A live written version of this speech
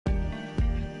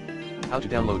How to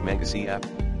download MangaSee app?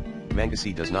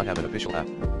 MangaSee does not have an official app.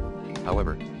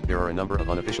 However, there are a number of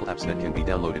unofficial apps that can be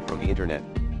downloaded from the internet.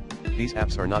 These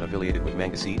apps are not affiliated with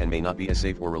MangaSee and may not be as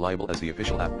safe or reliable as the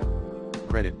official app.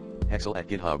 Credit, Hexel at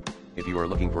GitHub. If you are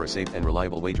looking for a safe and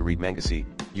reliable way to read MangaSee,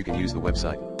 you can use the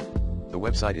website. The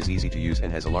website is easy to use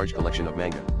and has a large collection of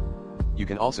manga. You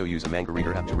can also use a manga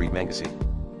reader app to read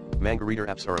MangaSee. Manga reader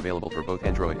apps are available for both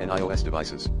Android and iOS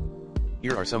devices.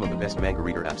 Here are some of the best manga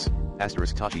reader apps: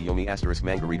 Tachi Yomi,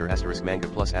 Manga Reader, Manga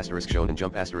Plus, Shonen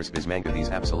Jump, Viz Manga. These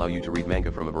apps allow you to read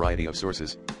manga from a variety of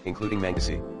sources, including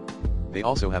MangaSee. They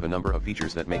also have a number of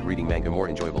features that make reading manga more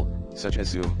enjoyable, such as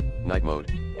zoom, night mode,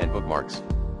 and bookmarks.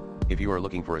 If you are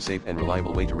looking for a safe and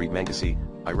reliable way to read MangaSee,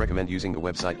 I recommend using the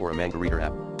website or a manga reader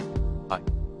app.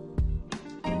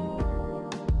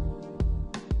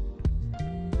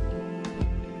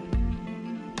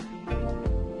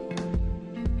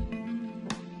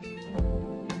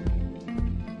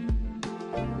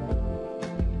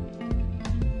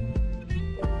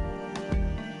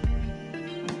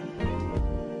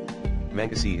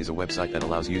 MangaSee is a website that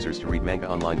allows users to read manga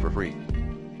online for free.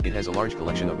 It has a large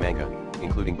collection of manga,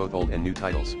 including both old and new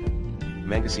titles.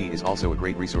 MangaSee is also a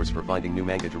great resource for finding new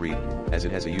manga to read, as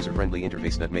it has a user-friendly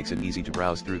interface that makes it easy to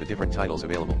browse through the different titles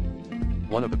available.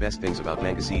 One of the best things about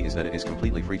MangaSee is that it is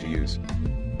completely free to use.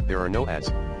 There are no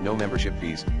ads, no membership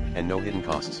fees, and no hidden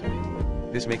costs.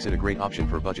 This makes it a great option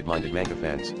for budget-minded manga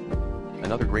fans.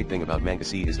 Another great thing about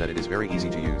MangaSee is that it is very easy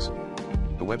to use.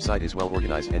 The website is well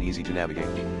organized and easy to navigate.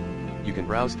 You can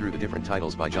browse through the different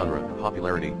titles by genre,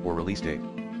 popularity, or release date.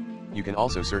 You can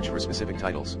also search for specific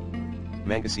titles.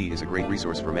 MangaSee is a great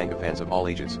resource for manga fans of all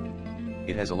ages.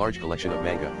 It has a large collection of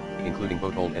manga, including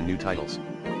both old and new titles.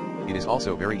 It is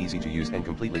also very easy to use and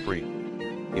completely free.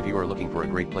 If you are looking for a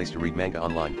great place to read manga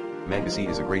online, MangaSee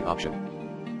is a great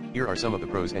option. Here are some of the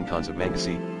pros and cons of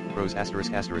MangaSee. Pros: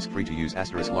 free to use,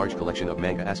 large collection of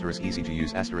manga, easy to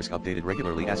use, updated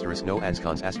regularly, no ads.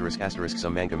 Cons: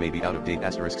 some manga may be out of date,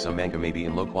 some manga may be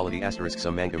in low quality,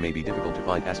 some manga may be difficult to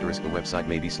find, the website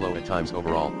may be slow at times.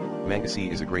 Overall,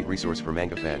 MangaSee is a great resource for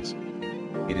manga fans.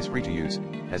 It is free to use,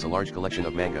 has a large collection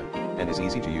of manga, and is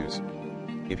easy to use.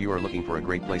 If you are looking for a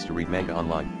great place to read manga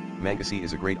online, MangaSee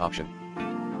is a great option.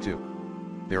 2.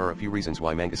 There are a few reasons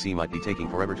why MangaSee might be taking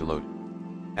forever to load.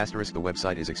 The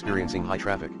website is experiencing high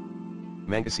traffic.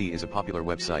 MangaSee is a popular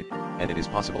website, and it is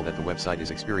possible that the website is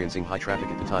experiencing high traffic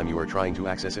at the time you are trying to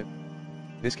access it.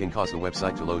 This can cause the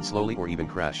website to load slowly or even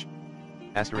crash.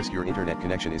 Your internet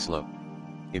connection is slow.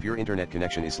 If your internet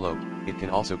connection is slow, it can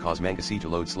also cause MangaSee to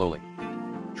load slowly.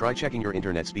 Try checking your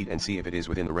internet speed and see if it is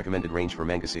within the recommended range for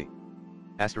MangaSee.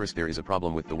 There is a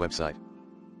problem with the website.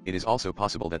 It is also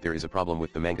possible that there is a problem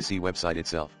with the MangaSee website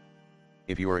itself.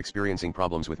 If you are experiencing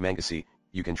problems with MangaSee,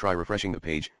 you can try refreshing the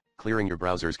page, clearing your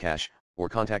browser's cache, or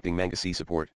contacting MangaSee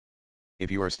support. If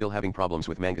you are still having problems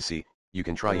with MangaSee, you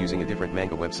can try using a different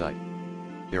manga website.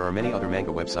 There are many other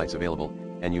manga websites available,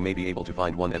 and you may be able to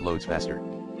find one that loads faster.